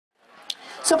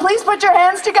So please put your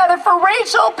hands together for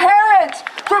Rachel Parent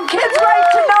from Kids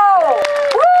Right to Know.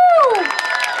 Woo!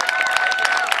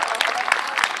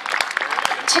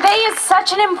 Today is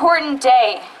such an important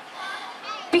day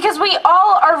because we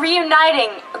all are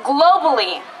reuniting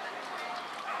globally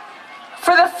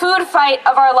for the food fight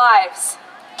of our lives.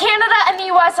 Canada and the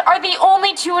US are the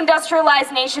only two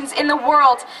industrialized nations in the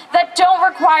world that don't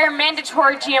require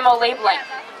mandatory GMO labeling.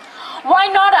 Why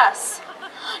not us?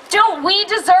 Don't we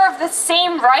deserve the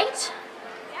same right?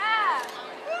 Yeah.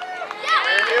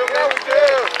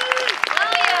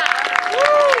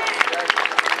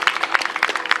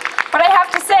 But I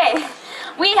have to say,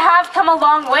 we have come a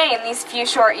long way in these few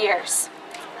short years.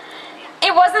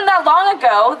 It wasn't that long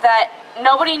ago that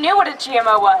nobody knew what a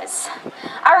GMO was.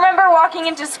 I remember walking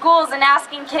into schools and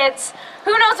asking kids,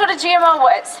 who knows what a GMO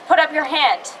was? Put up your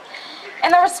hand.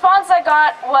 And the response I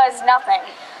got was nothing.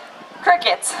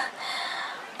 Crickets.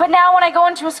 But now when I go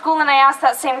into a school and I ask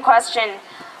that same question,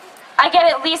 I get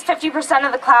at least 50%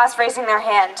 of the class raising their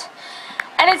hand.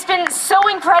 And it's been so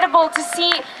incredible to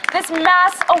see this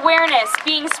mass awareness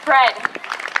being spread.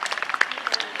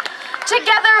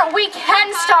 Together we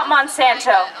can stop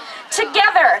Monsanto.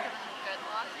 Together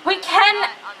we can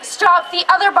stop the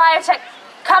other biotech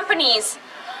companies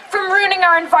from ruining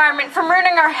our environment, from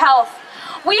ruining our health.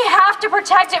 We have to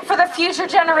protect it for the future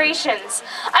generations.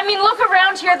 I mean, look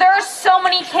around here, there are so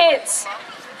many kids.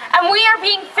 And we are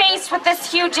being faced with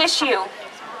this huge issue.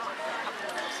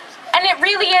 And it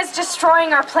really is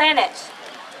destroying our planet.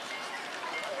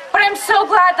 But I'm so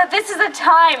glad that this is a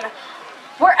time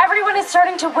where everyone is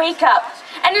starting to wake up.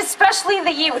 And especially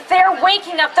the youth. They're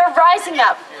waking up, they're rising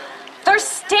up. They're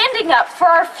standing up for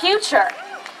our future.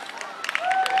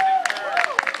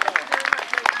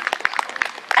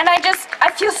 And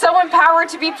I feel so empowered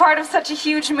to be part of such a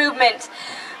huge movement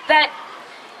that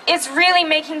is really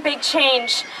making big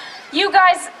change. You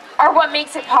guys are what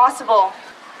makes it possible.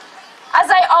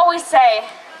 As I always say,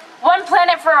 one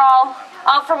planet for all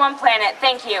for one planet.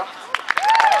 Thank you.